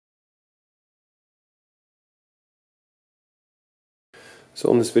So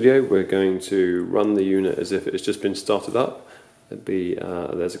on this video we're going to run the unit as if it's just been started up.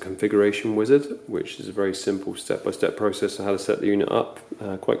 There's a configuration wizard, which is a very simple step-by-step process of how to set the unit up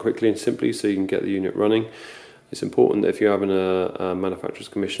quite quickly and simply so you can get the unit running. It's important that if you're having a manufacturer's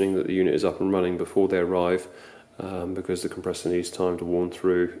commissioning that the unit is up and running before they arrive, because the compressor needs time to warm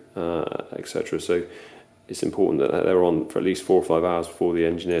through, etc. So it's important that they're on for at least 4 or 5 hours before the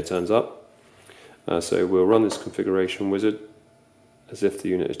engineer turns up. So we'll run this configuration wizard as if the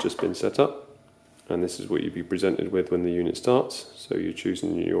unit has just been set up, and this is what you'll be presented with when the unit starts. So you're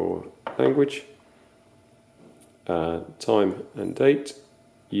choosing your language, time and date,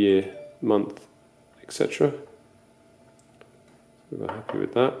 year, month, etc. So we're happy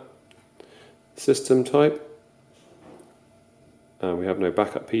with that. System type, we have no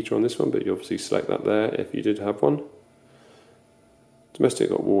backup heater on this one, but you obviously select that there if you did have one.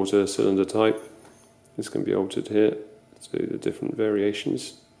 Domestic hot water cylinder type, this can be altered here to the different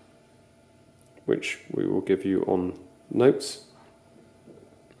variations, which we will give you on notes.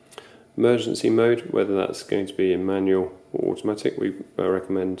 Emergency mode, whether that's going to be in manual or automatic, we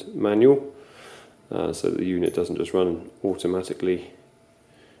recommend manual, so that the unit doesn't just run automatically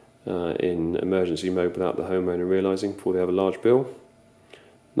in emergency mode without the homeowner realising before they have a large bill.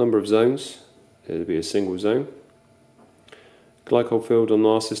 Number of zones, it'll be a single zone. Glycol filled on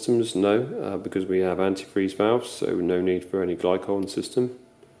our systems, no, because we have antifreeze valves, so no need for any glycol in the system.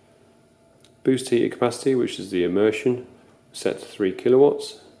 Boost heater capacity, which is the immersion, set to 3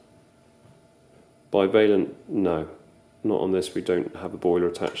 kilowatts. Bivalent, no, not on this. We don't have a boiler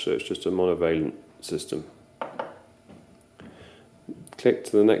attached, so it's just a monovalent system. Click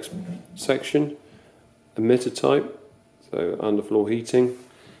to the next section. Emitter type, so underfloor heating.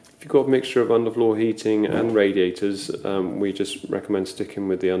 If you've got a mixture of underfloor heating and radiators, we just recommend sticking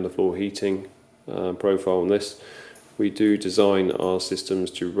with the underfloor heating profile on this. We do design our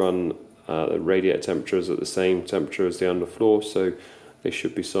systems to run the radiator temperatures at the same temperature as the underfloor, so they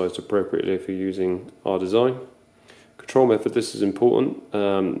should be sized appropriately if you're using our design. Control method, this is important.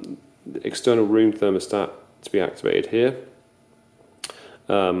 The external room thermostat to be activated here.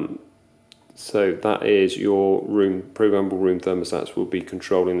 So that is your programmable room thermostats will be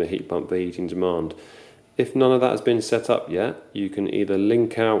controlling the heat pump for heating demand. If none of that has been set up yet, you can either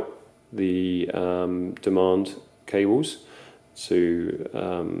link out the demand cables to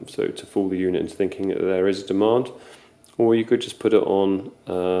fool the unit into thinking that there is a demand, or you could just put it on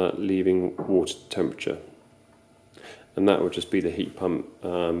leaving water temperature, and that would just be the heat pump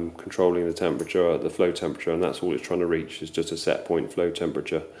controlling the temperature, the flow temperature, and that's all it's trying to reach, is just a set point flow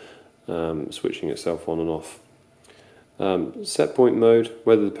temperature, switching itself on and off. Set point mode,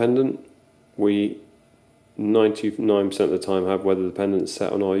 weather dependent. We 99% of the time have weather dependent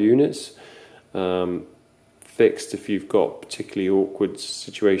set on our units. Fixed if you've got particularly awkward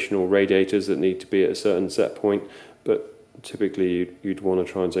situational radiators that need to be at a certain set point, but typically you'd want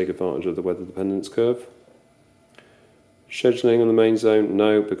to try and take advantage of the weather dependence curve. Scheduling on the main zone,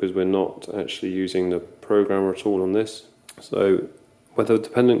 no, because we're not actually using the programmer at all on this. So weather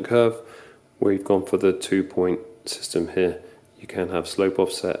dependent curve, we've gone for the 2-point system here. You can have slope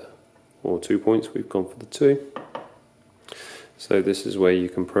offset or 2 points, we've gone for the 2. So this is where you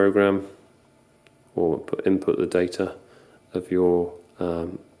can program or input the data of your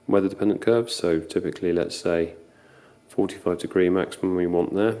weather dependent curves. So typically, let's say 45 degree maximum we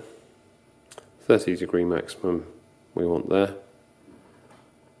want there, 30 degree maximum we want there,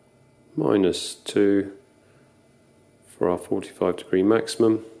 -2 for our 45 degree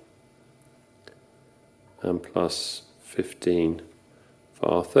maximum, and +15 for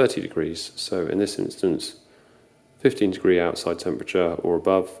our 30 degrees. So in this instance, 15 degree outside temperature or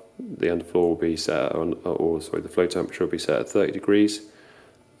above, the underfloor will be set the flow temperature will be set at 30 degrees.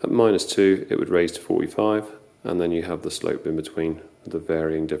 At -2 it would raise to 45, and then you have the slope in between the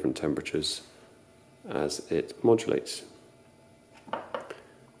varying different temperatures as it modulates.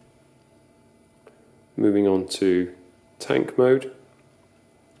 Moving on to tank mode.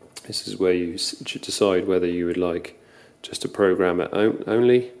 This is where you should decide whether you would like just to program it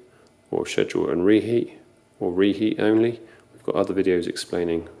only, or schedule and reheat, or reheat only. We've got other videos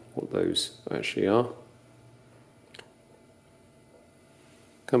explaining what those actually are.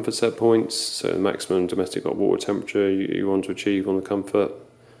 Comfort set points, so the maximum domestic hot water temperature you want to achieve on the comfort.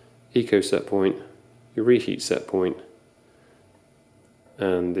 Eco set point, your reheat set point,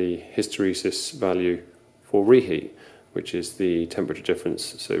 and the hysteresis value for reheat, which is the temperature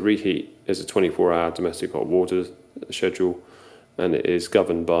difference. So reheat is a 24-hour domestic hot water schedule, and it is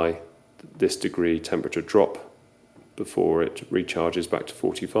governed by this degree temperature drop before it recharges back to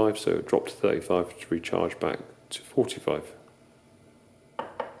 45, so it dropped to 35 to recharge back to 45.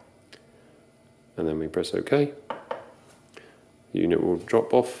 and then we press OK. The unit will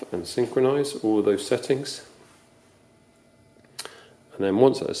drop off and synchronize all of those settings. And then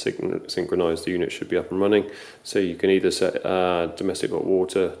once that's synchronized, the unit should be up and running. So you can either set domestic hot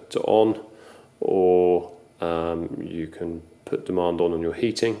water to on, or you can put demand on your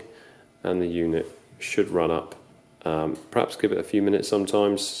heating, and the unit should run up. Perhaps give it a few minutes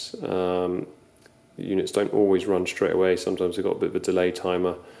sometimes. Units don't always run straight away. Sometimes they've got a bit of a delay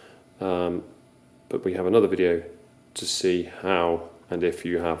timer. But we have another video to see how and if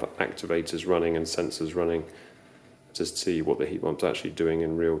you have activators running and sensors running, to see what the heat pump's actually doing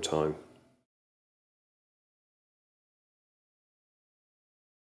in real time.